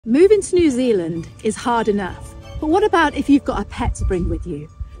Moving to New Zealand is hard enough, but what about if you've got a pet to bring with you?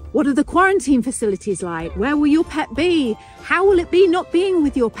 What are the quarantine facilities like? Where will your pet be? How will it be not being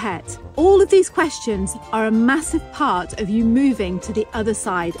with your pet? All of these questions are a massive part of you moving to the other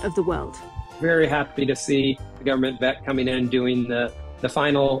side of the world. Very happy to see the government vet coming in, doing the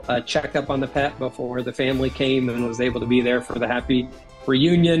final checkup on the pet before the family came and was able to be there for the happy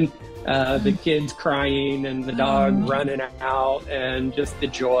reunion. The kids crying and the dog running out and just the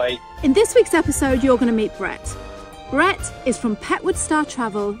joy. In this week's episode, you're going to meet Brett. Brett is from Petwood Star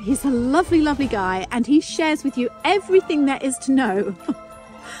Travel. He's a lovely, lovely guy, and he shares with you everything there is to know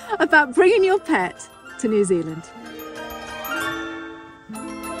about bringing your pet to New Zealand.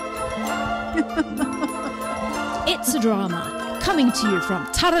 It's a Drama, coming to you from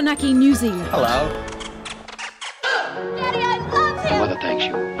Taranaki, New Zealand. Hello. Daddy, I love him! Mother thanks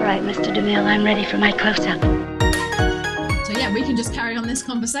you. Right, Mr. DeMille, I'm ready for my close-up. So yeah, we can just carry on this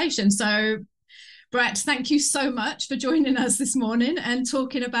conversation. So Brett, thank you so much for joining us this morning and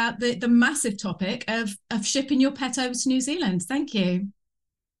talking about the massive topic of shipping your pet over to New Zealand. Thank you.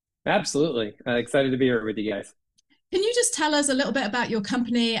 Absolutely. Excited to be here with you guys. Can you just tell us a little bit about your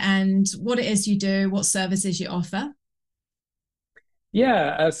company and what it is you do, what services you offer?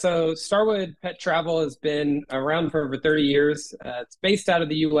 Yeah, so Starwood Pet Travel has been around for over 30 years. It's based out of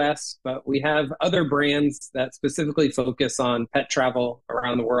the US, but we have other brands that specifically focus on pet travel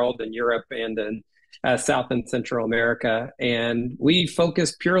around the world in Europe and in South and Central America. And we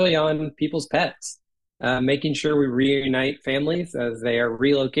focus purely on people's pets, making sure we reunite families as they are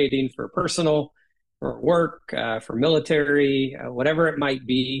relocating for personal, for work, for military, whatever it might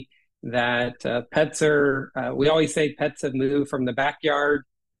be. That pets are, we always say pets have moved from the backyard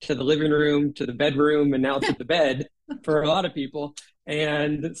to the living room, to the bedroom, and now to the bed for a lot of people.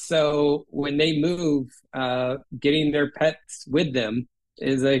 And so when they move, getting their pets with them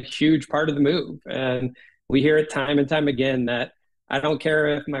is a huge part of the move. And we hear it time and time again that I don't care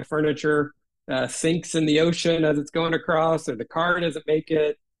if my furniture sinks in the ocean as it's going across or the car doesn't make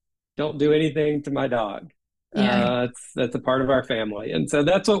it, don't do anything to my dog. Yeah. That's a part of our family. And so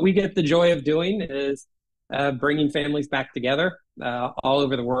that's what we get the joy of doing is bringing families back together all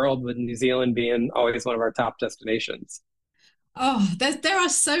over the world, with New Zealand being always one of our top destinations. Oh, there are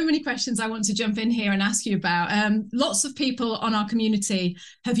so many questions I want to jump in here and ask you about. Lots of people on our community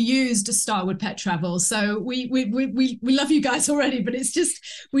have used Starwood Pet Travel, so we love you guys already. But it's just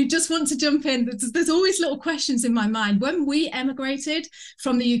we just want to jump in. There's always little questions in my mind. When we emigrated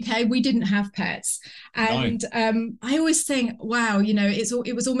from the UK, we didn't have pets, and I always think, wow, you know,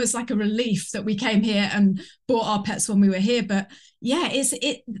 it was almost like a relief that we came here and bought our pets when we were here. But yeah,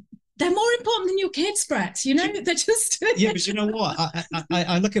 they're more important than your kids, Brett. You know, they're just... Yeah, but you know what?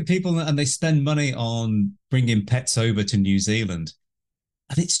 I look at people and they spend money on bringing pets over to New Zealand,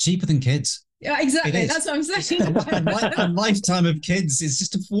 and it's cheaper than kids. Yeah, exactly. That's what I'm saying. A lifetime of kids is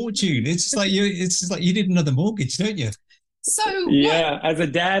just a fortune. It's just like you need another mortgage, don't you? So yeah, as a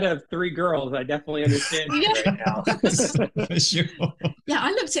dad of 3 girls, I definitely understand you right now. For sure. Yeah,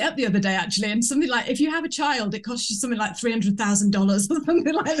 I looked it up the other day actually, and something like if you have a child, it costs you something like $300,000 or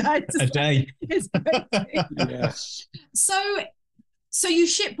something like that. A day. It's crazy. Yeah. So you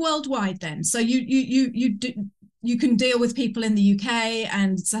ship worldwide then. So you can deal with people in the UK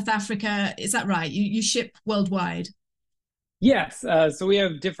and South Africa. Is that right? You ship worldwide. Yes. So we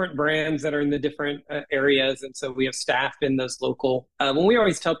have different brands that are in the different areas. And so we have staff in those local. When we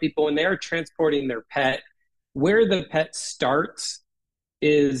always tell people when they're transporting their pet, where the pet starts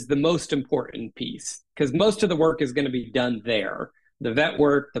is the most important piece, because most of the work is going to be done there. The vet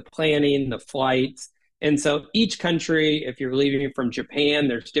work, the planning, the flights. And so each country, if you're leaving from Japan,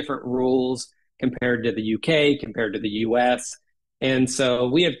 there's different rules compared to the UK, compared to the US. And so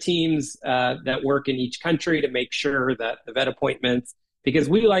we have teams that work in each country to make sure that the vet appointments, because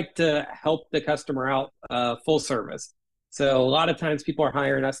we like to help the customer out full service. So a lot of times people are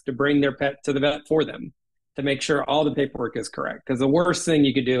hiring us to bring their pet to the vet for them to make sure all the paperwork is correct. Because the worst thing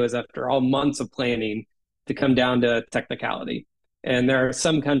you could do is after all months of planning to come down to technicality. And there are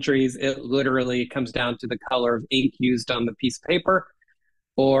some countries, it literally comes down to the color of ink used on the piece of paper.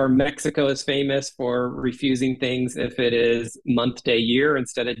 Or Mexico is famous for refusing things if it is month, day, year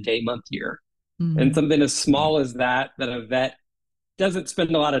instead of day, month, year. And something as small as that a vet doesn't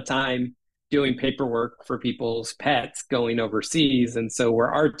spend a lot of time doing paperwork for people's pets going overseas. And so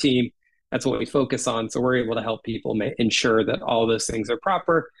we're our team, that's what we focus on. So we're able to help people ensure that all those things are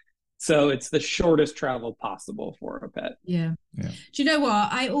proper. So it's the shortest travel possible for a pet. Yeah. Do you know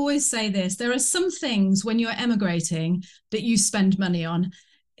what? I always say this. There are some things when you're emigrating that you spend money on.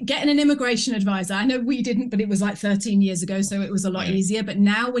 getting an immigration advisor. I know we didn't, but it was like 13 years ago, so it was a lot easier. But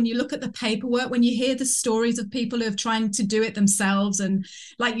now when you look at the paperwork, when you hear the stories of people who are trying to do it themselves, and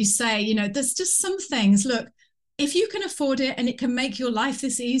like you say, you know, there's just some things, look, if you can afford it and it can make your life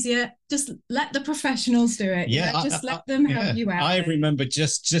this easier, just let the professionals do it. Yeah, just let them help you out. I remember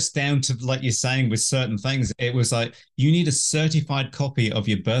just down to, like you're saying, with certain things, it was like, you need a certified copy of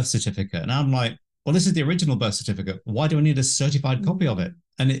your birth certificate. And I'm like, well, this is the original birth certificate. Why do I need a certified copy of it?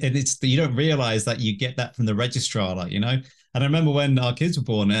 And it's you don't realize that you get that from the registrar, like, you know. And I remember when our kids were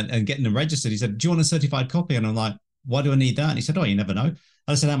born and getting them registered, he said, do you want a certified copy? And I'm like, why do I need that? And he said, oh, you never know. And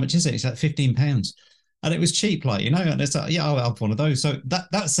I said, how much is it? He said, £15. And it was cheap, like, you know, and it's like, yeah, I'll have one of those. So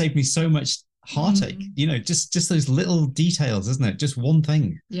that saved me so much heartache, you know, just those little details, isn't it? Just one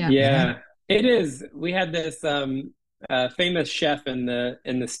thing. Yeah, you know? It is. We had this famous chef in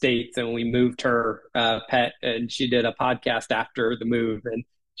the States, and we moved her pet, and she did a podcast after the move, and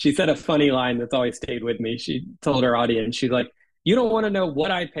she said a funny line that's always stayed with me. She told her audience, she's like, you don't want to know what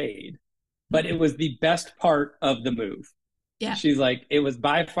I paid, but it was the best part of the move. Yeah. She's like, it was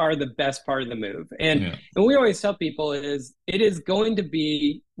by far the best part of the move. And we always tell people it is going to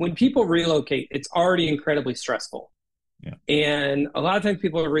be, when people relocate, it's already incredibly stressful. Yeah. And a lot of times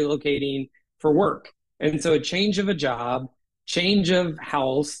people are relocating for work. And so a change of a job, change of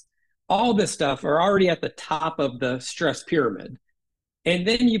house, all this stuff are already at the top of the stress pyramid. And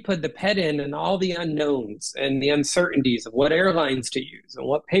then you put the pet in and all the unknowns and the uncertainties of what airlines to use and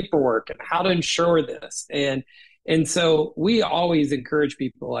what paperwork and how to insure this. And so we always encourage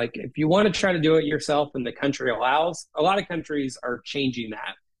people, like, if you want to try to do it yourself and the country allows, a lot of countries are changing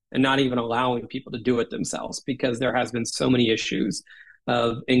that and not even allowing people to do it themselves, because there has been so many issues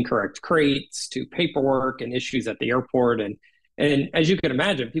of incorrect crates to paperwork and issues at the airport. And as you can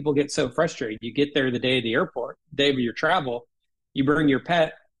imagine, people get so frustrated. You get there the day of the airport, day of your travel, you bring your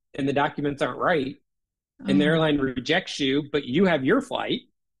pet and the documents aren't right, and the airline rejects you, but you have your flight.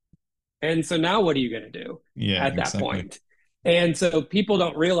 And so now what are you going to do at that point? And so people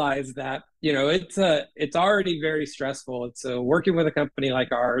don't realize that, you know, it's already very stressful. It's working with a company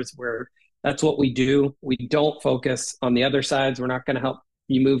like ours where that's what we do. We don't focus on the other sides. We're not going to help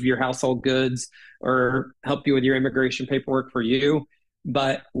you move your household goods or help you with your immigration paperwork for you,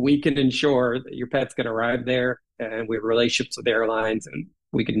 but we can ensure that your pet's going to arrive there, and we have relationships with airlines, and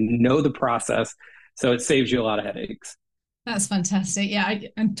we can know the process. So it saves you a lot of headaches. That's fantastic. Yeah, I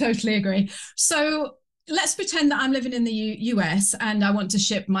totally agree. So let's pretend that I'm living in the US and I want to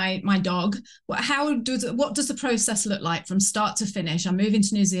ship my dog. What does the process look like from start to finish? I'm moving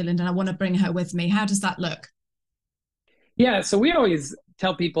to New Zealand and I want to bring her with me. How does that look? Yeah, so we always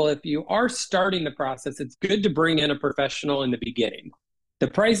tell people, if you are starting the process, it's good to bring in a professional in the beginning. The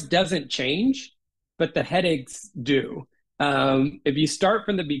price doesn't change, but the headaches do. If you start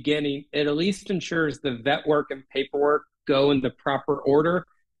from the beginning, it at least ensures the vet work and paperwork go in the proper order,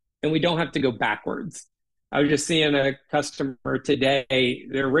 and we don't have to go backwards. I was just seeing a customer today,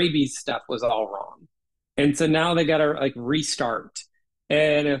 their rabies stuff was all wrong. And so now they got to like restart.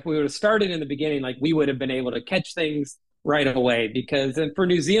 And if we would have started in the beginning, like, we would have been able to catch things right away, because, and for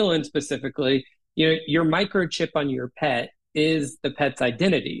New Zealand specifically, you know, your microchip on your pet is the pet's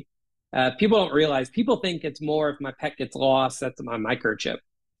identity. People don't realize, people think it's more if my pet gets lost, that's my microchip.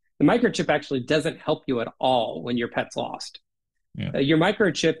 The microchip actually doesn't help you at all when your pet's lost. Yeah. Your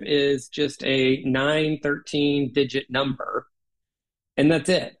microchip is just a 13-digit number, and that's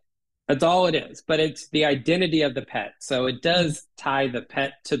it. That's all it is. But it's the identity of the pet. So it does tie the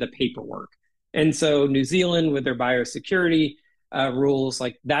pet to the paperwork. And so New Zealand, with their biosecurity rules,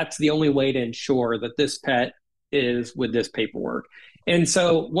 like, that's the only way to ensure that this pet is with this paperwork. And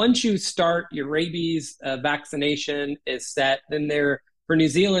so once you start, your rabies vaccination is set, then for New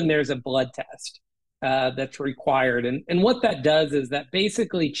Zealand, there's a blood test that's required. And what that does is that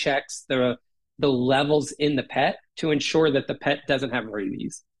basically checks the levels in the pet to ensure that the pet doesn't have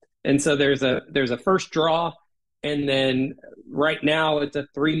rabies. And so there's a first draw, and then right now it's a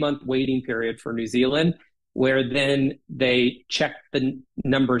 3-month waiting period for New Zealand, where then they check the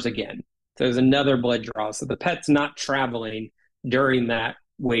numbers again. So there's another blood draw. So the pet's not traveling during that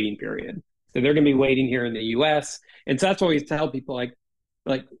waiting period. So they're going to be waiting here in the US. And so that's what we tell people,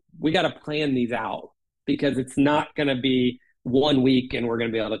 like we got to plan these out, because it's not going to be 1 week and we're going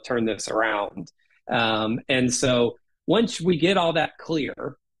to be able to turn this around. And so once we get all that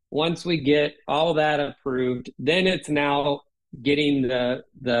clear, once we get all that approved, then it's now getting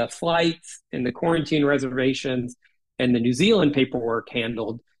the flights and the quarantine reservations and the New Zealand paperwork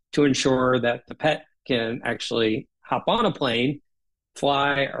handled to ensure that the pet can actually hop on a plane,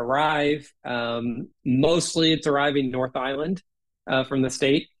 fly, arrive. Mostly it's arriving North Island. from the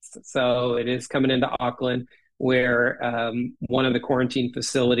States. So it is coming into Auckland, where one of the quarantine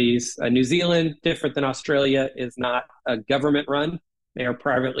facilities, New Zealand, different than Australia, is not a government run. They are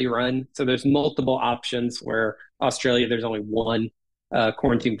privately run. So there's multiple options, where Australia, there's only one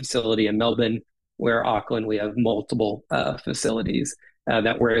quarantine facility in Melbourne, where Auckland, we have multiple facilities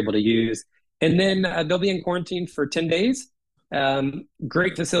that we're able to use. And then they'll be in quarantine for 10 days.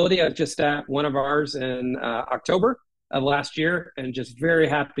 Great facility. I was just at one of ours in October of last year, and just very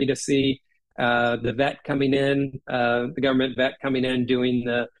happy to see the vet coming in, the government vet coming in, doing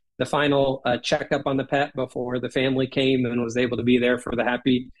the final checkup on the pet before the family came and was able to be there for the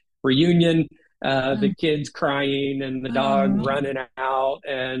happy reunion. The kids crying and the dog running out,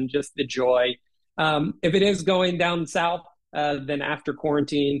 and just the joy. If it is going down south, then after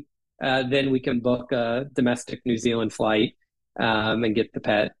quarantine, then we can book a domestic New Zealand flight and get the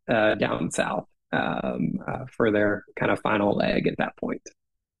pet down south for their kind of final leg at that point.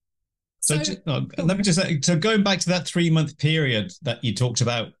 So let me just say, so going back to that 3-month period that you talked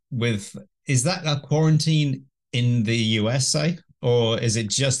about is that a quarantine in the USA, or is it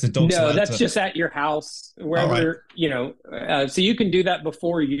just the dog's? No, that's just at your house, wherever, so you can do that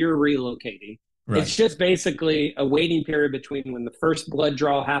before you're relocating. Right. It's just basically a waiting period between when the first blood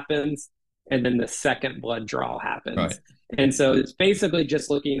draw happens and then the second blood draw happens. Right. And so it's basically just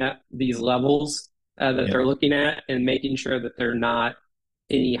looking at these levels that they're looking at, and making sure that they're not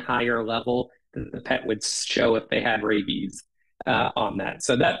any higher level that the pet would show if they had rabies on that.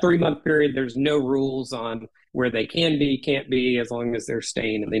 So that 3-month period, there's no rules on where they can be, can't be, as long as they're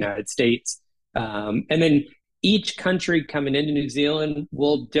staying in the United States. And then each country coming into New Zealand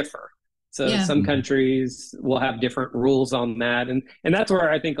will differ. So some countries will have different rules on that. And that's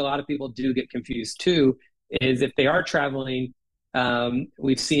where I think a lot of people do get confused too, is if they are traveling,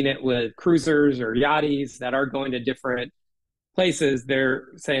 we've seen it with cruisers or yachties that are going to different places. They're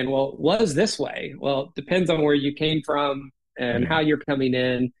saying, well, was this way? Well, it depends on where you came from and how you're coming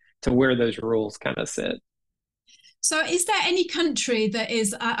in to where those rules kind of sit. So is there any country that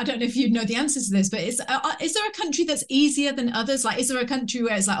is, I don't know if you know the answers to this, but is there a country that's easier than others? Like, is there a country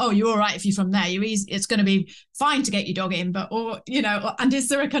where it's like, oh, you're all right if you're from there, it's going to be fine to get your dog in, and is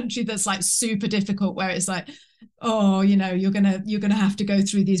there a country that's like super difficult where it's like, oh, you're going to have to go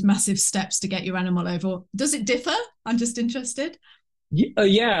through these massive steps to get your animal over? Does it differ? I'm just interested.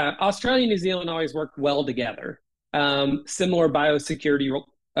 Yeah. Australia and New Zealand always work well together. Similar biosecurity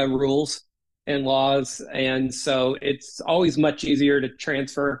rules and laws, and so it's always much easier to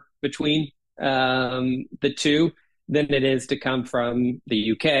transfer between the two than it is to come from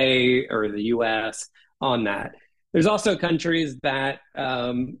the UK or the US on that. There's also countries that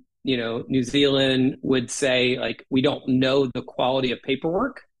New Zealand would say, like, we don't know the quality of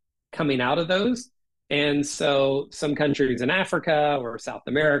paperwork coming out of those, and so some countries in Africa or South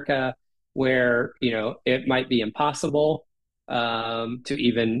America where it might be impossible to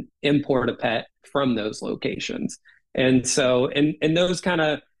even import a pet from those locations. And so, and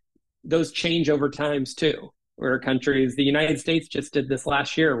those change over times too, where countries, the United States just did this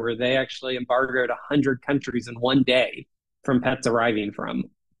last year, where they actually embargoed 100 countries in one day from pets arriving from.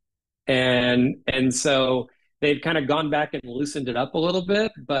 And so they've kind of gone back and loosened it up a little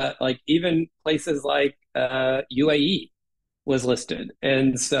bit, but like even places like UAE was listed.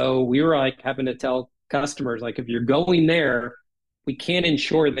 And so we were like having to tell customers, like, if you're going there, we can't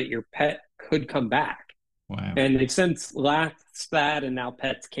ensure that your pet could come back. Wow. And they've since lapsed that, and now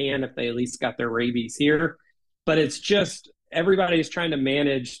pets can if they at least got their rabies here. But it's just everybody's trying to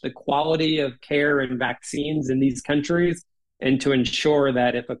manage the quality of care and vaccines in these countries, and to ensure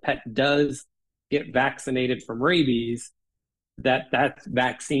that if a pet does get vaccinated from rabies, that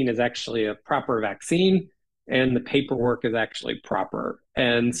vaccine is actually a proper vaccine and the paperwork is actually proper.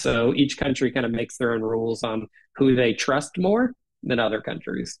 And so each country kind of makes their own rules on who they trust more than other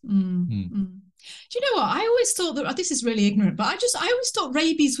countries. Do you know what? I always thought that, this is really ignorant, but I always thought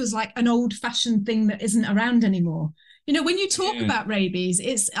rabies was like an old-fashioned thing that isn't around anymore. When you talk about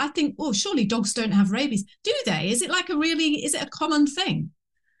rabies, I think, oh, surely dogs don't have rabies. Do they? Is it a common thing?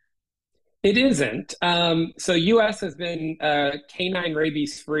 It isn't. So US has been canine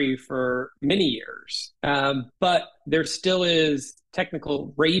rabies free for many years, but there still is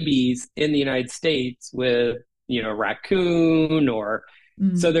technical rabies in the United States with, raccoon or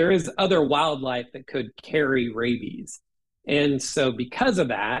so there is other wildlife that could carry rabies. And so because of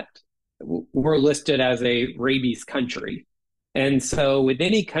that, we're listed as a rabies country. And so with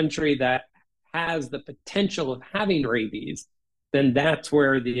any country that has the potential of having rabies, then that's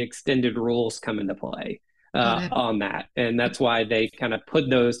where the extended rules come into play on that. And that's why they kind of put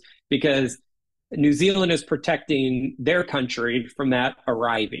those, because New Zealand is protecting their country from that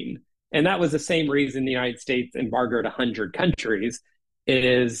arriving. And that was the same reason the United States embargoed 100 countries,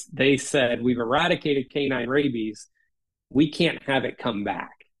 is they said, we've eradicated canine rabies. We can't have it come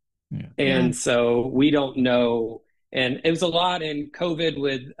back. Yeah. And so we don't know. And it was a lot in COVID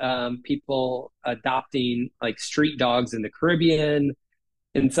with people adopting like street dogs in the Caribbean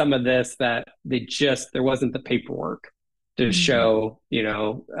and some of this, that there wasn't the paperwork to show,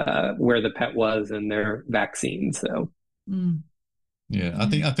 where the pet was and their vaccine. So, yeah, I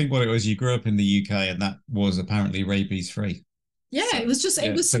think what it was, you grew up in the UK and that was apparently rabies free. Yeah, so, it was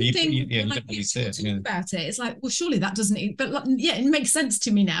something so like you talk about it. It's like, well, surely that doesn't, but like, yeah, it makes sense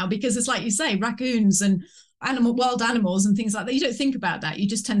to me now, because it's like you say, raccoons and wild animals and things like that. You don't think about that. You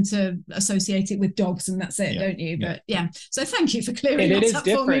just tend to associate it with dogs and that's it, don't you? But yeah. So thank you for clearing that up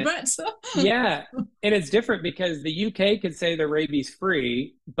for me, Brett. Yeah. And it's different because the UK could say they're rabies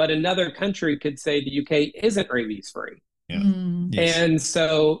free, but another country could say the UK isn't rabies free. Yeah. Yes. And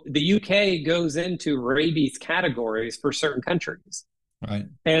so the UK goes into rabies categories for certain countries. Right.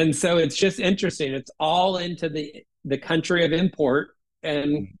 And so it's just interesting. It's all into the country of import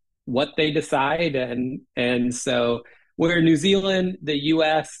and what they decide. And so where New Zealand, the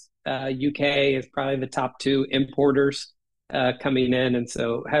US, UK is probably the top two importers coming in. And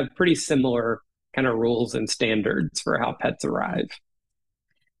so have pretty similar kind of rules and standards for how pets arrive.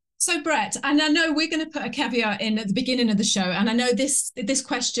 So Brett, and I know we're going to put a caveat in at the beginning of the show, and I know this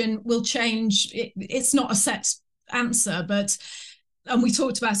question will change. It's not a set answer, and we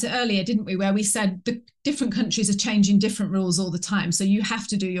talked about it earlier, didn't we, where we said the different countries are changing different rules all the time. So you have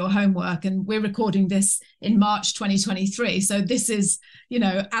to do your homework, and we're recording this in March 2023. So this is,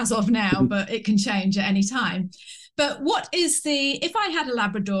 as of now, but it can change at any time. But if I had a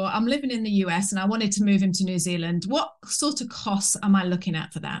Labrador, I'm living in the US and I wanted to move him to New Zealand, what sort of costs am I looking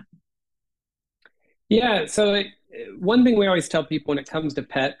at for that? Yeah, so one thing we always tell people when it comes to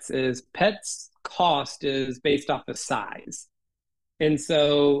pets is pets cost is based off of size. And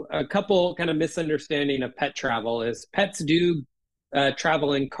so a couple kind of misunderstanding of pet travel is pets do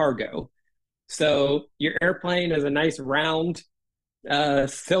travel in cargo. So your airplane is a nice round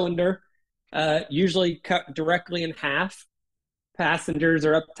cylinder, usually cut directly in half. Passengers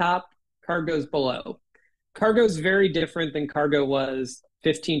are up top, cargo's below. Cargo's very different than cargo was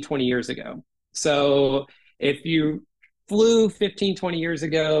 15, 20 years ago. So if you flew 15, 20 years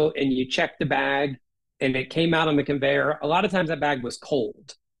ago and you checked the bag and it came out on the conveyor, a lot of times that bag was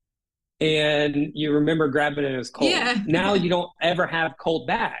cold. And you remember grabbing it and it was cold. Yeah. Now you don't ever have cold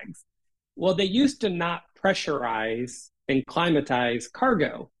bags. Well, they used to not pressurize and climatize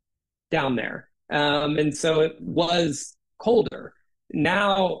cargo down there. And so it was colder.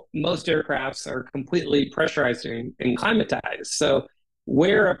 Now most aircrafts are completely pressurized and climatized. So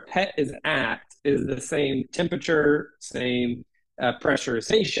where a pet is at is the same temperature, same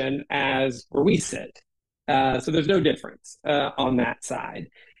pressurization as where we sit. So there's no difference on that side.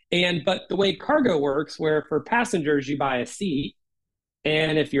 But the way cargo works, where for passengers, you buy a seat.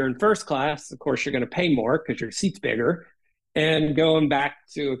 And if you're in first class, of course, you're going to pay more because your seat's bigger. And going back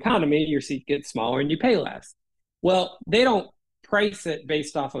to economy, your seat gets smaller and you pay less. Well, they don't price it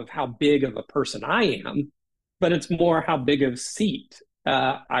based off of how big of a person I am, but it's more how big of a seat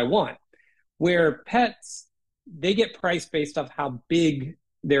I want. Where pets, they get priced based off how big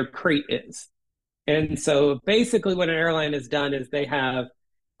their crate is. And so basically what an airline has done is they have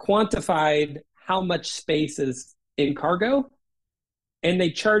quantified how much space is in cargo, and they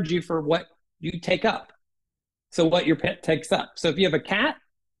charge you for what you take up. So what your pet takes up. So if you have a cat,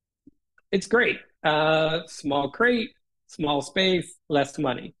 it's great. Small crate, small space, less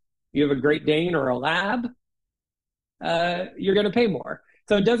money. You have a Great Dane or a Lab, you're going to pay more.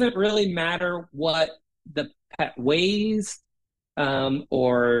 So it doesn't really matter what the pet weighs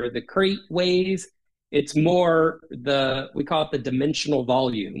or the crate weighs. It's more we call it the dimensional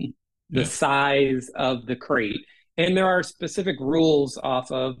volume, the size of the crate. And there are specific rules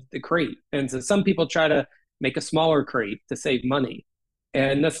off of the crate. And so some people try to make a smaller crate to save money.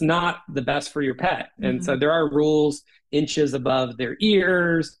 And that's not the best for your pet. And so there are rules, inches above their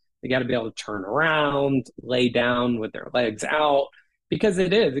ears. They got to be able to turn around, lay down with their legs out, because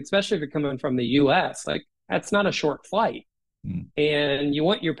it is, especially if you're coming from the US, like that's not a short flight. And you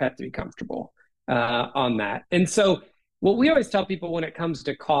want your pet to be comfortable on that. And so what we always tell people when it comes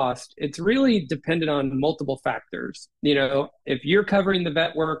to cost, it's really dependent on multiple factors. If you're covering the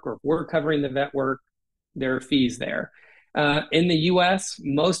vet work or if we're covering the vet work, there are fees there. In the US,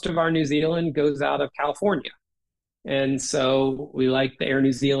 most of our New Zealand goes out of California. And so we like the Air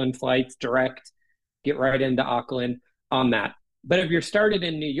New Zealand flights direct, get right into Auckland on that. But if you're started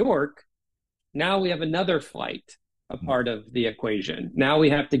in New York, now we have another flight, a part of the equation. Now we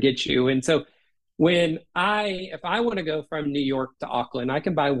have to get you. And so if I want to go from New York to Auckland, I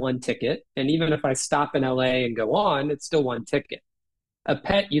can buy one ticket. And even if I stop in LA and go on, it's still one ticket. A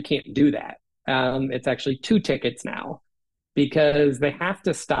pet, you can't do that. It's actually two tickets now because they have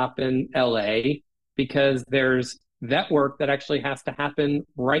to stop in LA because there's vet work that actually has to happen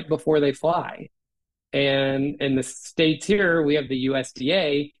right before they fly. And in the States here, we have the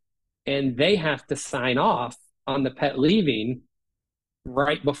USDA, and they have to sign off on the pet leaving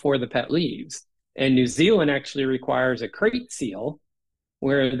right before the pet leaves. And New Zealand actually requires a crate seal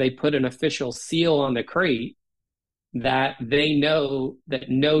where they put an official seal on the crate that they know that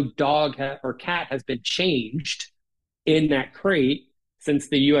no dog or cat has been changed in that crate since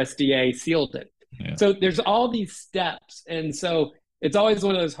the USDA sealed it. Yeah. So there's all these steps. And so it's always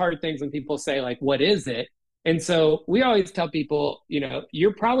one of those hard things when people say, like, what is it? And so we always tell people,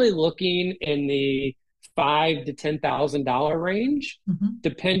 you're probably looking in the $5,000 to $10,000 range,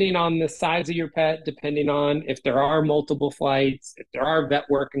 depending on the size of your pet, depending on if there are multiple flights, if there are vet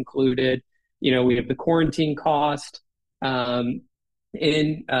work included. We have the quarantine cost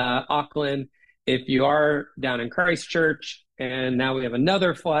in Auckland. If you are down in Christchurch, and now we have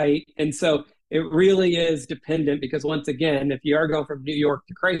another flight. And so it really is dependent because, once again, if you are going from New York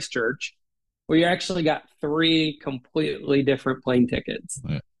to Christchurch, well, you actually got 3 completely different plane tickets.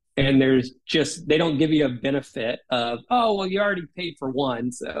 Yeah. And they don't give you a benefit of, oh, well, you already paid for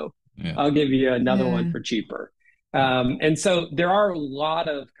one, so I'll give you another one for cheaper. And so there are a lot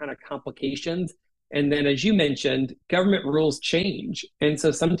of kind of complications. And then, as you mentioned, government rules change. And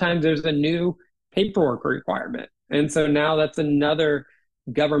so sometimes there's a new paperwork requirement. And so now that's another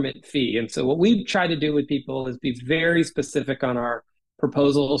government fee. And so what we try to do with people is be very specific on our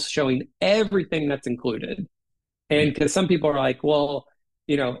proposals, showing everything that's included. And because some people are like, well,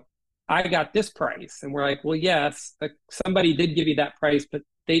 I got this price. And we're like, well, yes, somebody did give you that price, but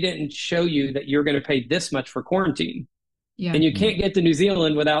they didn't show you that you're going to pay this much for quarantine. Yeah. And you can't get to New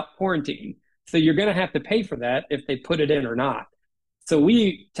Zealand without quarantine. So you're going to have to pay for that if they put it in or not. So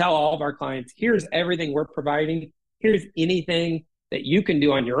we tell all of our clients, here's everything we're providing. Here's anything that you can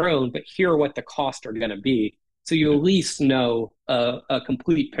do on your own, but here are what the costs are going to be. So you at least know a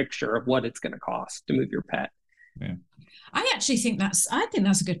complete picture of what it's going to cost to move your pet. Yeah. I actually think that's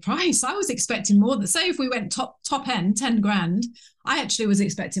a good price. I was expecting more than, say, if we went top end, 10 grand, I actually was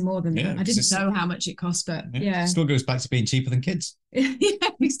expecting more than that. I didn't know how much it cost, but It still goes back to being cheaper than kids. Yeah,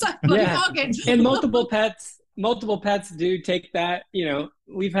 exactly. Yeah. And multiple pets do take that.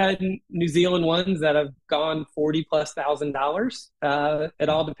 We've had New Zealand ones that have gone $40,000+. It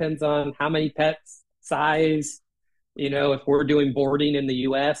all depends on how many pets, size, if we're doing boarding in the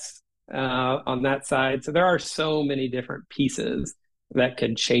US, on that side. So there are so many different pieces that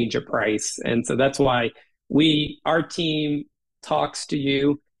could change a price. And so that's why our team talks to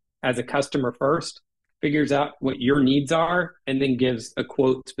you as a customer first, figures out what your needs are, and then gives a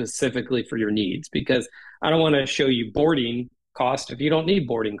quote specifically for your needs. Because I don't want to show you boarding cost if you don't need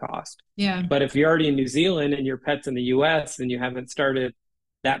boarding cost. Yeah. But if you're already in New Zealand and your pet's in the US and you haven't started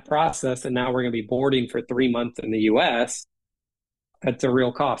that process, and now we're going to be boarding for 3 months in the US, that's a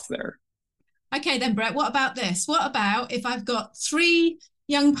real cost there. Okay, then, Brett, what about this? What about if I've got 3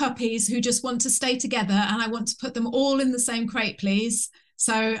 young puppies who just want to stay together and I want to put them all in the same crate, please?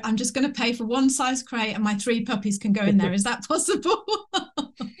 So I'm just going to pay for one size crate and my 3 puppies can go in there. Is that possible?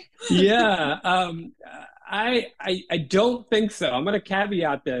 Yeah, I don't think so. I'm going to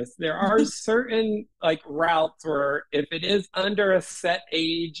caveat this. There are certain routes where if it is under a set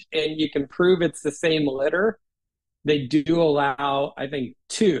age and you can prove it's the same litter, they do allow, I think,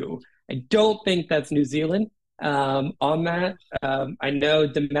 2. I don't think that's New Zealand on that. I know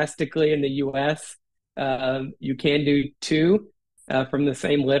domestically in the US, you can do 2 from the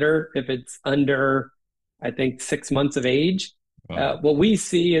same litter if it's under, I think, 6 months of age. Wow. What we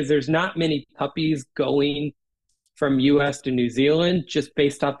see is there's not many puppies going from US to New Zealand just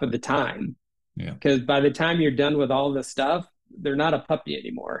based off of the time. Yeah. Because by the time you're done with all the stuff, they're not a puppy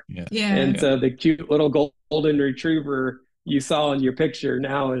anymore. Yeah. And so the cute little golden retriever you saw in your picture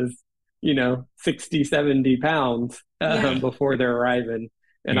now is 60, 70 pounds before they're arriving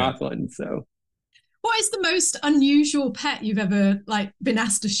in Auckland. So what is the most unusual pet you've ever been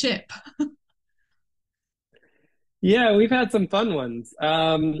asked to ship? Yeah, we've had some fun ones.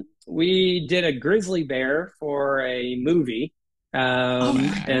 We did a grizzly bear for a movie.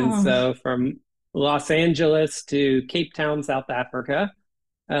 And so from Los Angeles to Cape Town, South Africa.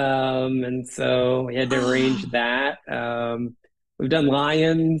 And so we had to arrange that. We've done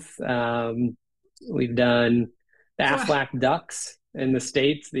lions. We've done the Aflac ducks. in the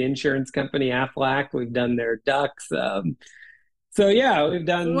States, the insurance company Aflac. We've done their ducks. So yeah, we've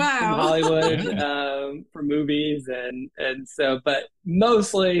done some Wow. Hollywood for movies, and so, but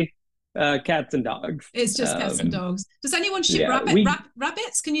mostly cats and dogs. It's just cats and dogs. Does anyone ship Yeah,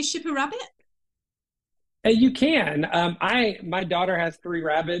 rabbits? Can you ship a rabbit? You can. My daughter has 3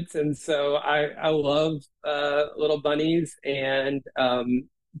 rabbits, and so I love little bunnies. And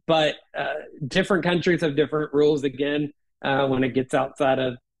but different countries have different rules again when it gets outside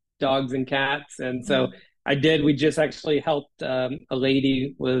of dogs and cats. And so we just actually helped a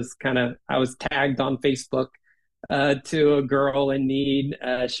lady I was tagged on Facebook to a girl in need.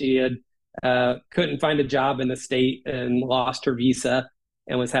 She had couldn't find a job in the state and lost her visa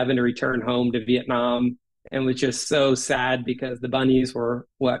and was having to return home to Vietnam, and was just so sad because the bunnies were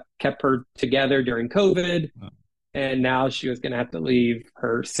what kept her together during COVID. Wow. And now she was going to have to leave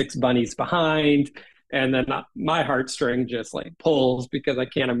her 6 bunnies behind. And then my heartstring just like pulls, because I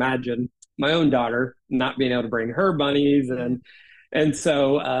can't imagine my own daughter not being able to bring her bunnies. And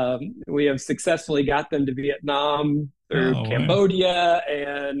so we have successfully got them to Vietnam through Cambodia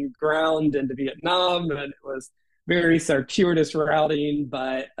and ground into Vietnam. And it was very circuitous routing,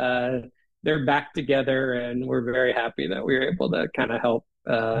 but they're back together, and we're very happy that we were able to kind of help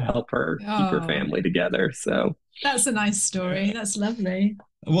her keep her family together. So that's a nice story. That's lovely.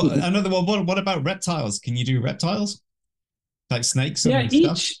 Well, another one. What about reptiles? Can you do reptiles like snakes and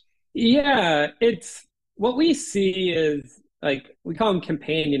stuff? It's what we see is, like, we call them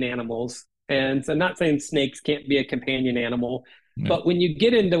companion animals, and so I'm not saying snakes can't be a companion animal, but when you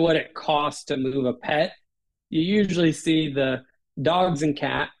get into what it costs to move a pet, you usually see the dogs and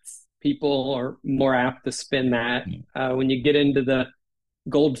cats. People are more apt to spend that. When you get into the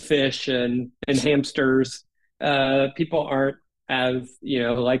goldfish and hamsters, people aren't as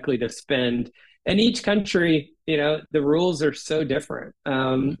likely to spend. And each country, the rules are so different.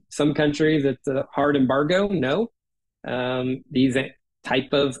 Some countries it's a hard embargo. No, these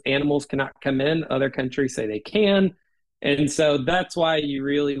type of animals cannot come in. Other countries say they can, and so that's why you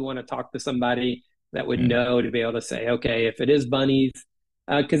really want to talk to somebody that would know, to be able to say, okay, if it is bunnies.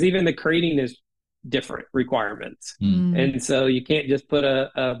 Because even the crating is different requirements. And so you can't just put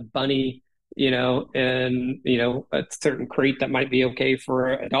a bunny, in, a certain crate that might be okay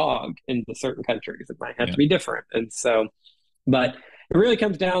for a dog in certain countries. It might have to be different. And so, but it really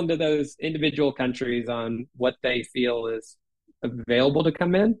comes down to those individual countries on what they feel is available to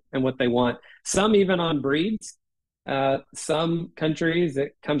come in and what they want. Some even on breeds. Some countries,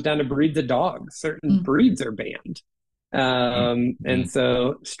 it comes down to breeds of dogs. Certain breeds are banned. And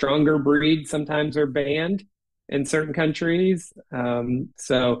so stronger breeds sometimes are banned in certain countries.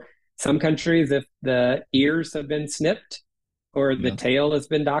 So some countries, if the ears have been snipped or the tail has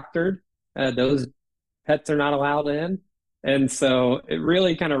been doctored, those pets are not allowed in. And so it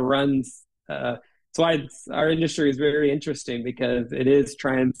really kind of runs. That's why our industry is very interesting, because it is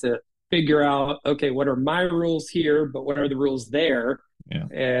trying to figure out, okay, what are my rules here, but what are the rules there?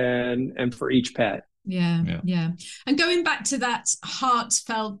 And for each pet. Yeah. And going back to that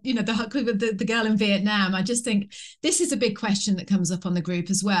heartfelt, the girl in Vietnam, I just think this is a big question that comes up on the group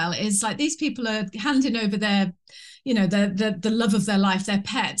as well. Is like, these people are handing over their, the love of their life, their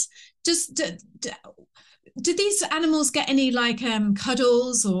pet. Just do these animals get any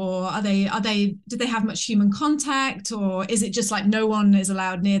cuddles, or do they have much human contact, or is it just like no one is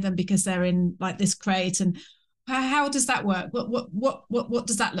allowed near them because they're in like this crate? And how does that work? What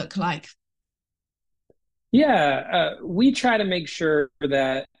does that look like? We try to make sure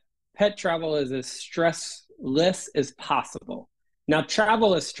that pet travel is as stressless as possible. Now,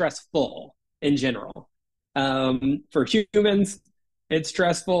 travel is stressful in general. For humans, it's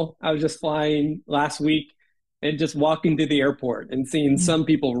stressful. I was just flying last week and just walking through the airport and seeing some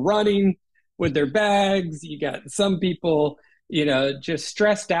people running with their bags. You got some people, just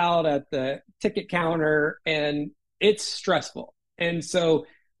stressed out at the ticket counter, and it's stressful. And so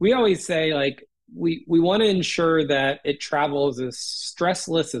we always say, like, we want to ensure that it travels as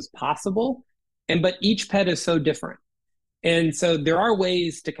stressless as possible. But each pet is so different. And so there are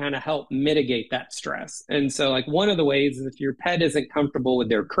ways to kind of help mitigate that stress. And so, like, one of the ways is if your pet isn't comfortable with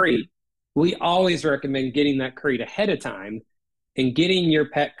their crate, we always recommend getting that crate ahead of time and getting your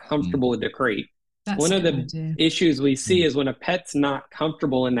pet comfortable with the crate. One of the issues we see is when a pet's not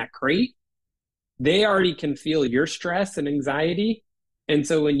comfortable in that crate, they already can feel your stress and anxiety. And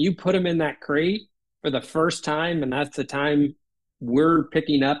so when you put them in that crate for the first time, and that's the time we're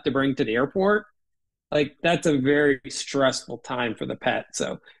picking up to bring to the airport, like, that's a very stressful time for the pet.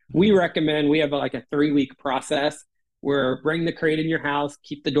 So we recommend, we have like a 3-week process where bring the crate in your house,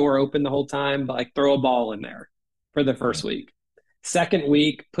 keep the door open the whole time, but like throw a ball in there for the first week. Second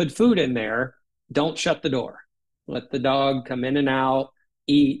week, put food in there. Don't shut the door. Let the dog come in and out,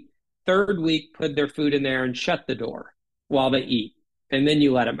 eat. Third week, put their food in there and shut the door while they eat. And then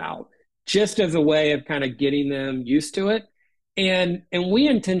you let them out, just as a way of kind of getting them used to it. And we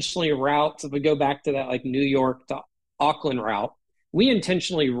intentionally route, so if we go back to that like New York to Auckland route, we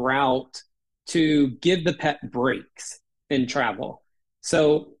intentionally route to give the pet breaks in travel.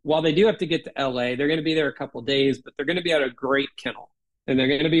 So while they do have to get to LA, they're going to be there a couple of days, but they're going to be at a great kennel and they're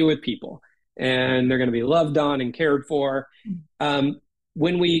going to be with people and they're going to be loved on and cared for.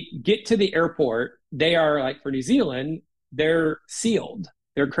 When we get to the airport, they are like, for New Zealand, they're sealed.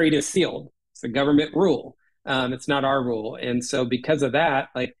 Their crate is sealed. It's a government rule. It's not our rule. And so because of that,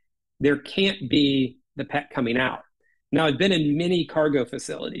 like there can't be the pet coming out. Now, I've been in many cargo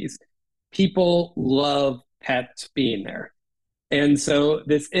facilities. People love pets being there. And so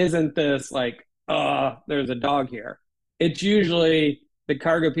this isn't this like, there's a dog here. It's usually the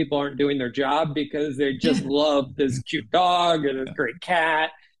cargo people aren't doing their job because they just love this cute dog and this great cat.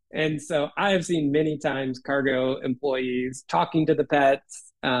 And so I have seen many times cargo employees talking to the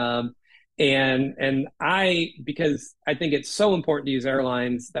pets. And I, because I think it's so important to use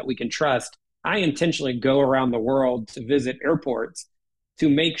airlines that we can trust, I intentionally go around the world to visit airports to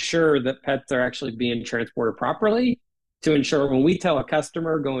make sure that pets are actually being transported properly, to ensure when we tell a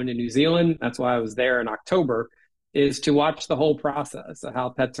customer going to New Zealand, that's why I was there in October, is to watch the whole process of how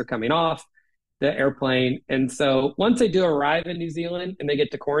pets are coming off the airplane. And so once they do arrive in New Zealand and they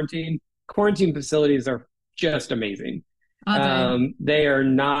get to quarantine facilities are just amazing. They are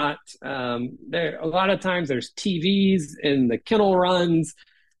not, there. A lot of times there's TVs in the kennel runs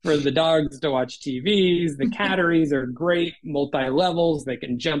for the dogs to watch TVs. The catteries are great, multi-levels. They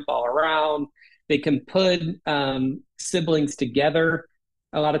can jump all around. They can put siblings together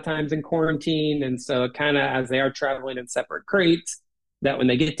a lot of times in quarantine. And so kind of as they are traveling in separate crates, that when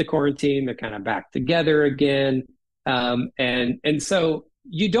they get to quarantine, they're kind of back together again. And so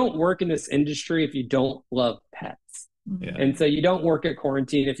you don't work in this industry if you don't love pets. Yeah. And so you don't work at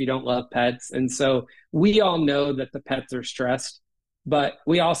quarantine if you don't love pets. And so we all know that the pets are stressed, but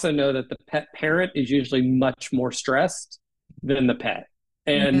we also know that the pet parent is usually much more stressed than the pet.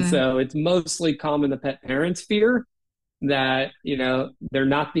 And so it's mostly common the pet parents fear that, you know, they're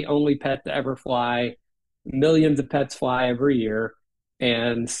not the only pet to ever fly. Millions of pets fly every year.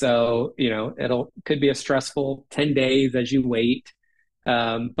 And so, you know, could be a stressful 10 days as you wait.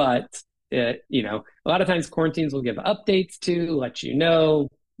 But you know, a lot of times quarantines will give updates to let you know,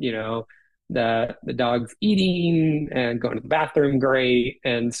 the dog's eating and going to the bathroom great.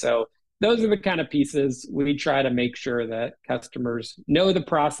 And so those are the kind of pieces we try to make sure that customers know the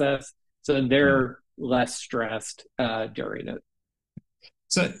process so they're less stressed during it.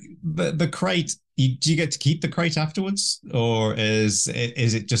 So the crate, do you get to keep the crate afterwards, or is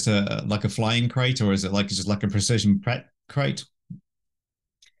it just like a flying crate, or is it like just like a precision pet crate?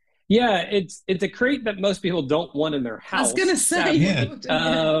 Yeah, it's a crate that most people don't want in their house. I was gonna say,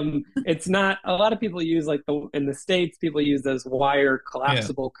 it's not. A lot of people use in the States, people use those wire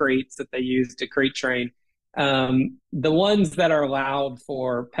collapsible crates that they use to crate train. The ones that are allowed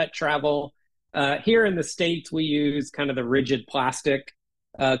for pet travel here in the States, we use kind of the rigid plastic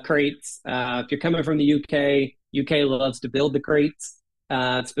crates. If you're coming from the UK loves to build the crates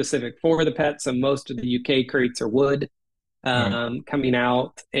specific for the pets. So most of the UK crates are wood. Coming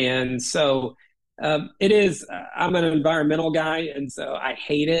out. And so it is, I'm an environmental guy, and so I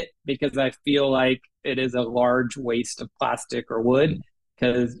hate it because I feel like it is a large waste of plastic or wood,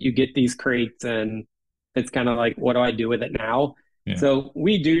 because you get these crates and it's kind of like, what do I do with it now? Yeah. So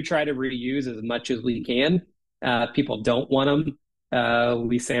we do try to reuse as much as we can. People don't want them.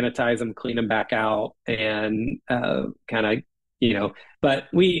 We sanitize them, clean them back out, and kind of, but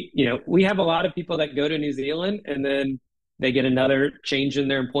we have a lot of people that go to New Zealand and then they get another change in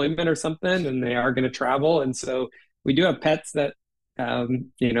their employment or something, and they are going to travel. And so we do have pets that,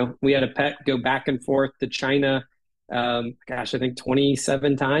 we had a pet go back and forth to China, I think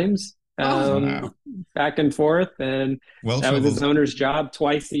 27 times back and forth. And that was his owner's job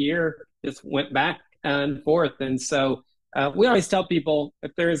twice a year, just went back and forth. And so we always tell people,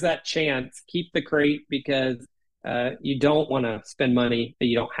 if there is that chance, keep the crate, because you don't want to spend money that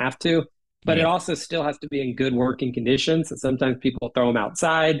you don't have to. But it also still has to be in good working conditions. So sometimes people throw them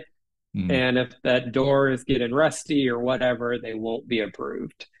outside. And if that door is getting rusty or whatever, they won't be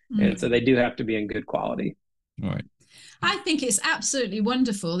approved. And so they do have to be in good quality. All right. I think it's absolutely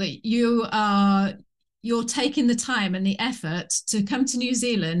wonderful that you're taking the time and the effort to come to New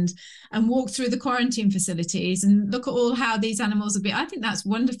Zealand and walk through the quarantine facilities and look at how these animals have been. I think that's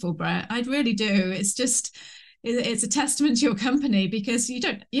wonderful, Brett. I really do. It's just, it's a testament to your company, because you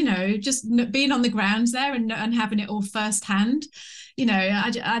don't, just being on the ground there and having it all firsthand.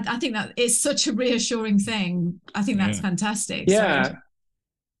 I think that it's such a reassuring thing. I think that's fantastic. Yeah. So.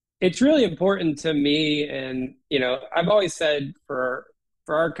 It's really important to me. And, I've always said for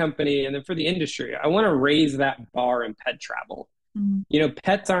our company and then for the industry, I want to raise that bar in pet travel.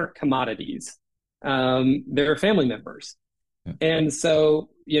 Pets aren't commodities. They're family members. And so,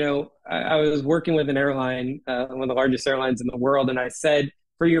 I was working with an airline, one of the largest airlines in the world. And I said,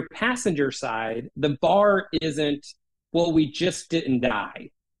 for your passenger side, the bar isn't, well, we just didn't die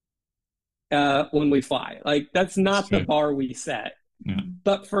when we fly. Like, that's not the bar we set.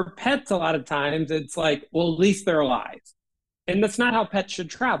 But for pets, a lot of times it's like, well, at least they're alive. And that's not how pets should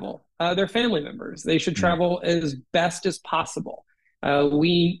travel. They're family members. They should travel as best as possible.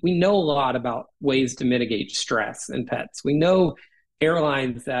 We know a lot about ways to mitigate stress in pets. We know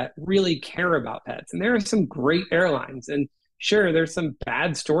airlines that really care about pets. And there are some great airlines. And sure, there's some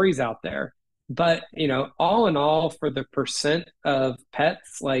bad stories out there. But, all in all, for the percent of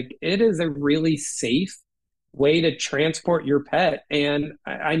pets, like, it is a really safe way to transport your pet. And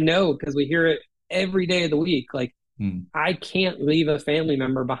I know, because we hear it every day of the week, like, I can't leave a family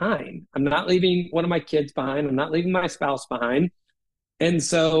member behind. I'm not leaving one of my kids behind. I'm not leaving my spouse behind. And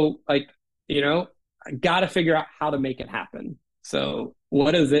so, like, I got to figure out how to make it happen. So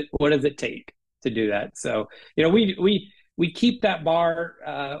what does it take to do that? So, we keep that bar.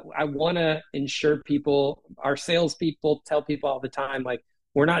 I want to ensure people, our salespeople tell people all the time, like,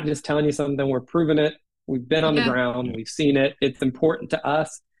 we're not just telling you something, we're proving it. We've been on the ground. We've seen it. It's important to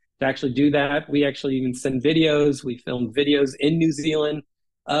us to actually do that. We actually even send videos. We filmed videos in New Zealand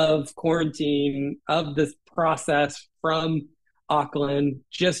of quarantine, of this process from Auckland,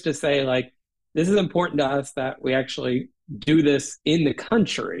 just to say, like, this is important to us that we actually do this in the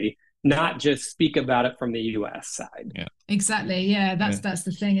country, not just speak about it from the US side. Yeah, exactly. Yeah, that's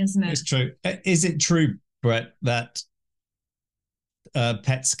the thing, isn't it? It's true. Is it true, Brett, that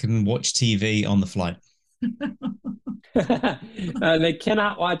pets can watch TV on the flight? They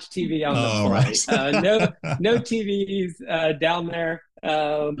cannot watch TV on the flight. Right. No TVs down there.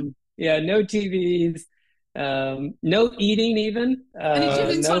 No TVs. No eating even.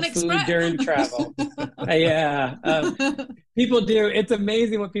 No food during travel. People do. It's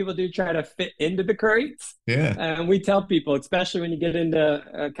amazing what people do try to fit into the crates. Yeah. And we tell people, especially when you get into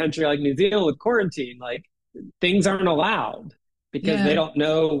a country like New Zealand with quarantine, like, things aren't allowed because they don't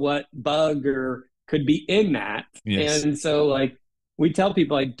know what bug or could be in that. Yes. And so, like, we tell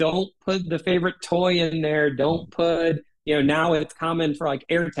people, like, don't put the favorite toy in there. Don't put, now it's common for, like,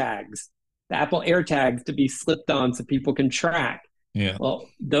 AirTags, the Apple AirTags, to be slipped on so people can track. Yeah. Well,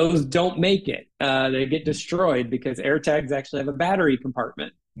 those don't make it. They get destroyed because AirTags actually have a battery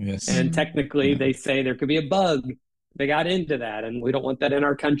compartment. Yes. And technically they say there could be a bug. They got into that, and we don't want that in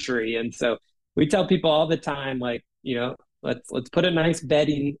our country. And so we tell people all the time, like, let's put a nice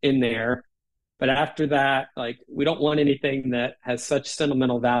bedding in there. But after that, like, we don't want anything that has such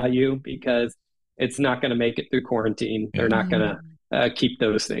sentimental value because it's not going to make it through quarantine. They're not going to keep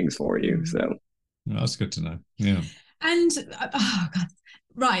those things for you. So that's good to know. Yeah. And oh God,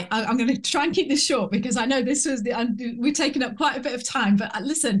 right, I'm going to try and keep this short because I know this was we're taking up quite a bit of time. But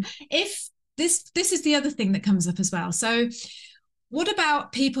listen, if this is the other thing that comes up as well. So what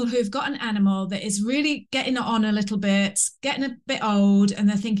about people who've got an animal that is really getting on a little bit, getting a bit old, and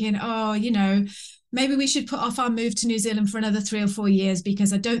they're thinking, oh, maybe we should put off our move to New Zealand for another 3 or 4 years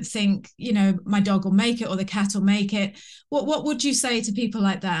because I don't think, my dog will make it or the cat will make it. What would you say to people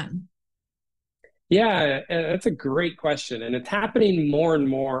like that? Yeah, that's a great question. And it's happening more and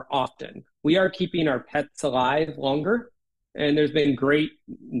more often. We are keeping our pets alive longer. And there's been great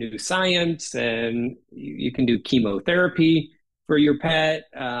new science, and you can do chemotherapy for your pet,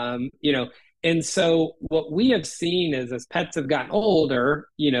 and so what we have seen is as pets have gotten older,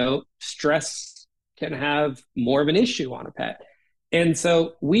 stress can have more of an issue on a pet. And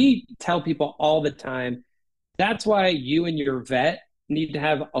so we tell people all the time, that's why you and your vet need to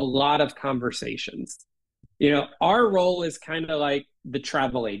have a lot of conversations. Our role is kind of like the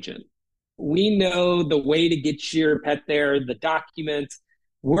travel agent. We know the way to get your pet there, the documents.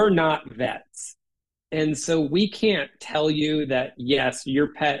 We're not vets. And so we can't tell you that, yes,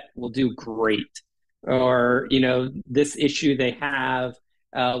 your pet will do great, or, this issue they have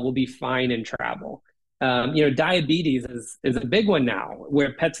will be fine in travel. Diabetes is a big one now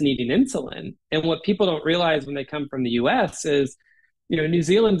where pets needing insulin. And what people don't realize when they come from the US is, New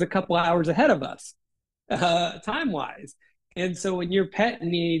Zealand's a couple hours ahead of us time-wise. And so when your pet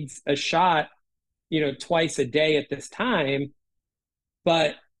needs a shot, twice a day at this time,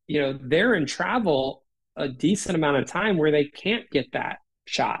 but, they're in travel, a decent amount of time where they can't get that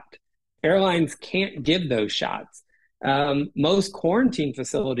shot. Airlines can't give those shots. Most quarantine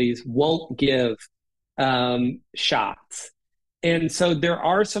facilities won't give shots. And so there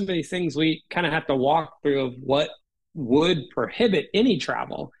are some of these things we kind of have to walk through of what would prohibit any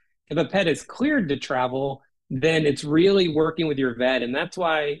travel. If a pet is cleared to travel, then it's really working with your vet. And that's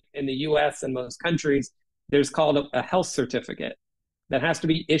why in the US and most countries, there's called a health certificate that has to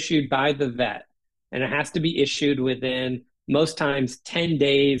be issued by the vet. And it has to be issued within, most times, 10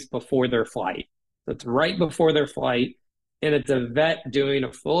 days before their flight. So it's right before their flight. And it's a vet doing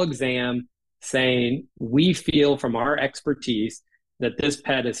a full exam saying, we feel from our expertise that this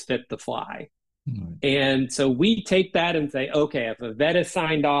pet is fit to fly. Mm-hmm. And so we take that and say, okay, if a vet is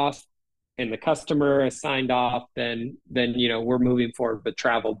signed off and the customer is signed off, then we're moving forward with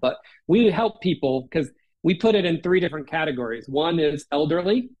travel. But we help people because we put it in 3 different categories. One is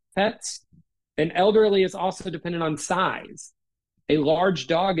elderly pets, and elderly is also dependent on size. A large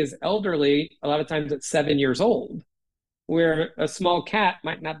dog is elderly a lot of times at 7 years old, where a small cat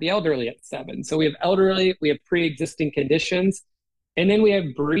might not be elderly at 7. So we have elderly, we have pre-existing conditions, and then we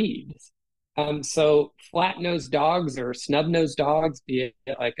have breeds. So flat-nosed dogs or snub-nosed dogs, be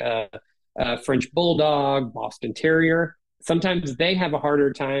it like a French Bulldog, Boston Terrier, sometimes they have a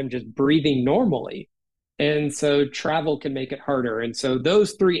harder time just breathing normally. And so travel can make it harder. And so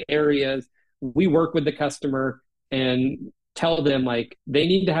those 3 areas, we work with the customer and tell them like they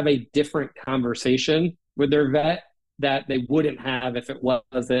need to have a different conversation with their vet that they wouldn't have if it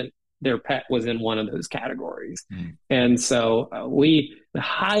wasn't their pet was in one of those categories. Mm. And so we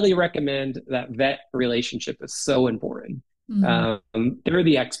highly recommend that vet relationship is so important. Mm. They're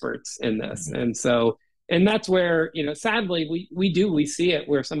the experts in this. Mm. And that's where, sadly, we see it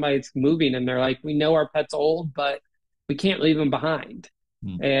where somebody's moving and they're like, we know our pet's old, but we can't leave them behind.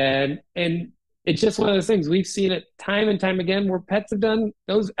 Mm. And it's just one of those things. We've seen it time and time again where pets have done,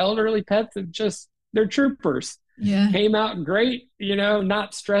 those elderly pets have they're troopers. Yeah. Came out great,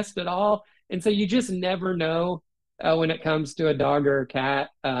 not stressed at all. And so you just never know when it comes to a dog or a cat.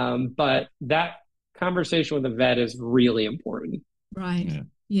 But that conversation with the vet is really important. Right.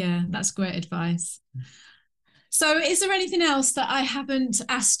 Yeah, that's great advice. So is there anything else that I haven't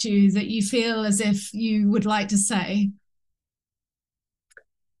asked you that you feel as if you would like to say?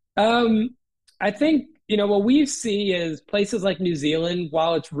 I think, what we see is places like New Zealand,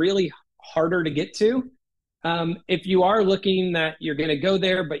 while it's really harder to get to, if you are looking that you're going to go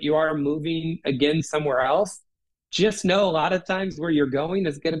there, but you are moving again somewhere else, just know a lot of times where you're going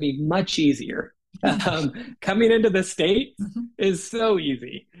is going to be much easier. Coming into the States is so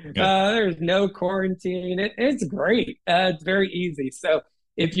easy. There's no quarantine. It's great. It's very easy. So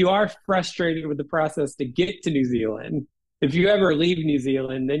if you are frustrated with the process to get to New Zealand, if you ever leave New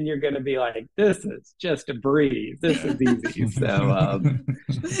Zealand, then you're going to be like, this is just a breeze. This is easy. So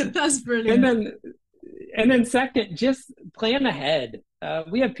that's brilliant. And then second, just plan ahead.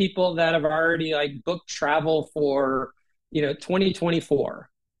 We have people that have already booked travel for, 2024.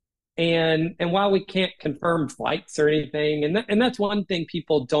 And while we can't confirm flights or anything, and that's one thing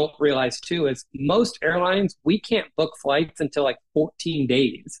people don't realize too, is most airlines, we can't book flights until 14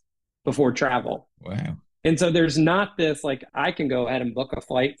 days before travel. Wow. And so there's not this, I can go ahead and book a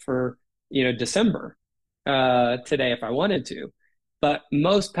flight for, December today if I wanted to. But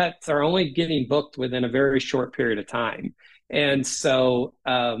most pets are only getting booked within a very short period of time. And so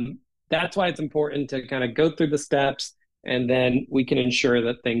that's why it's important to kind of go through the steps, and then we can ensure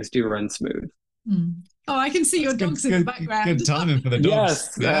that things do run smooth. Mm. Oh, I can see your dogs in the background. Good timing for the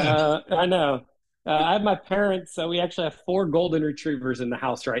dogs. Yes, I know. I have my parents, so we actually have 4 golden retrievers in the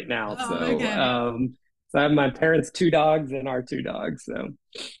house right now. Oh, so, okay. So I have my parents' 2 dogs and our 2 dogs. So.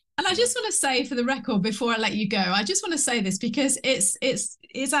 And I just want to say, for the record, before I let you go, I just want to say this because it's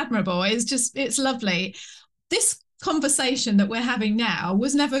admirable. It's lovely. This conversation that we're having now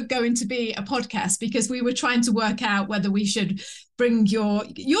was never going to be a podcast because we were trying to work out whether we should bring you're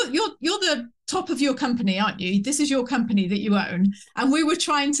the top of your company, aren't you? This is your company that you own. And we were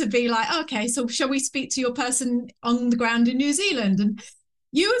trying to be like, okay, so shall we speak to your person on the ground in New Zealand? And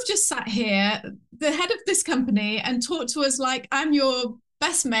you have just sat here, the head of this company, and talked to us like I'm your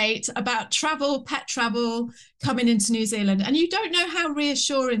best mate about travel, pet travel, coming into New Zealand. And you don't know how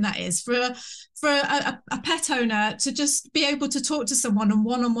reassuring that is for a pet owner to just be able to talk to someone on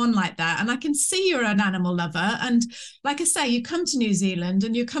one-on-one like that. And I can see you're an animal lover. And like I say, you come to New Zealand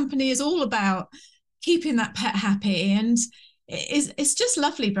and your company is all about keeping that pet happy. And it's just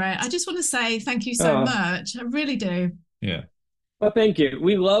lovely, Brett. I just want to say thank you so much. I really do. Yeah. Well, thank you.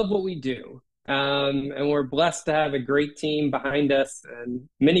 We love what we do. And we're blessed to have a great team behind us in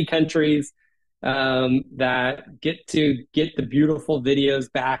many countries. that get to get the beautiful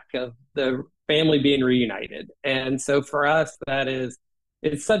videos back of the family being reunited. And so for us,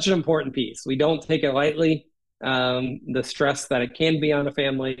 it's such an important piece. We don't take it lightly, the stress that it can be on a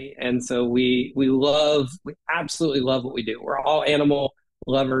family. And so we absolutely love what we do. We're all animal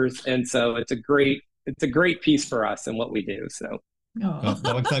lovers. And so it's a great piece for us and what we do. So. Oh.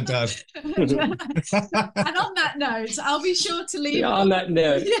 Well, thank God. And on that note, I'll be sure to leave. On that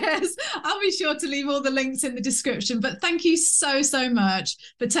note, yes, I'll be sure to leave all the links in the description. But thank you so much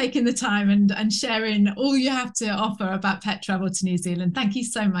for taking the time and sharing all you have to offer about pet travel to New Zealand. Thank you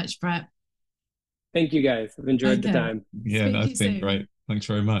so much, Brett. Thank you, guys. I've enjoyed the time. Yeah, that's been great. Thanks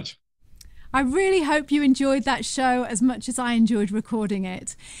very much. I really hope you enjoyed that show as much as I enjoyed recording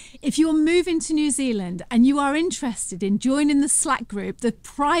it. If you're moving to New Zealand and you are interested in joining the Slack group, the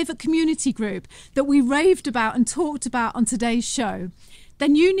private community group that we raved about and talked about on today's show,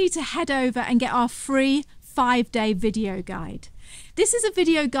 then you need to head over and get our free 5-day video guide. This is a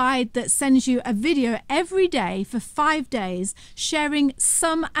video guide that sends you a video every day for 5 days, sharing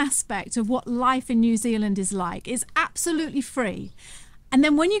some aspect of what life in New Zealand is like. It's absolutely free. And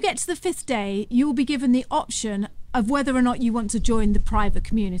then when you get to the 5th day, you will be given the option of whether or not you want to join the private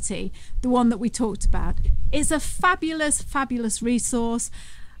community, the one that we talked about. It's a fabulous, fabulous resource.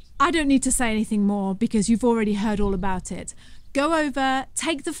 I don't need to say anything more because you've already heard all about it. Go over,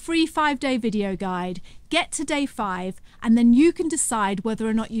 take the free 5-day video guide, get to day 5, and then you can decide whether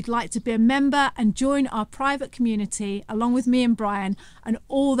or not you'd like to be a member and join our private community along with me and Brian and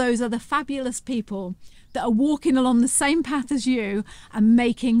all those other fabulous people that are walking along the same path as you and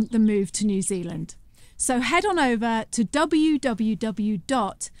making the move to New Zealand. So head on over to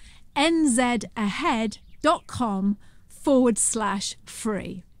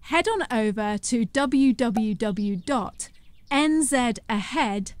www.nzahead.com/free. Head on over to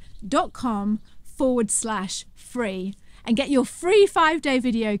www.nzahead.com/free and get your free 5-day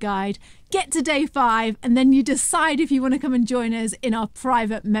video guide. Get to day 5 and then you decide if you want to come and join us in our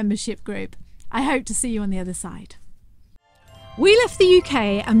private membership group. I hope to see you on the other side. We left the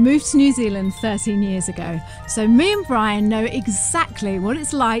UK and moved to New Zealand 13 years ago, so me and Brian know exactly what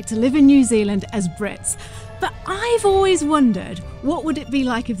it's like to live in New Zealand as Brits. But I've always wondered, what would it be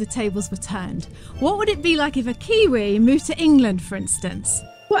like if the tables were turned? What would it be like if a Kiwi moved to England, for instance?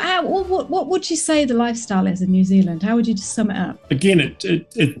 What would you say the lifestyle is in New Zealand? How would you just sum it up? Again,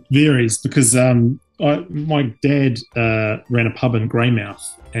 it varies because my dad ran a pub in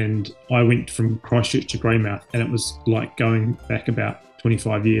Greymouth, and I went from Christchurch to Greymouth, and it was like going back about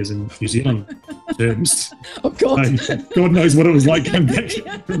 25 years in New Zealand terms. Oh, God. God knows what it was like going back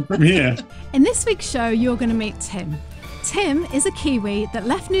from here. In this week's show, you're going to meet Tim. Tim is a Kiwi that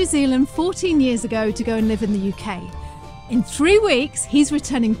left New Zealand 14 years ago to go and live in the UK. In 3 weeks, he's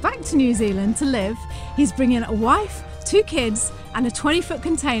returning back to New Zealand to live. He's bringing a wife, 2 kids, and a 20-foot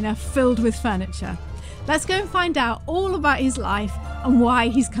container filled with furniture. Let's go and find out all about his life and why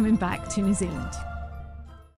he's coming back to New Zealand.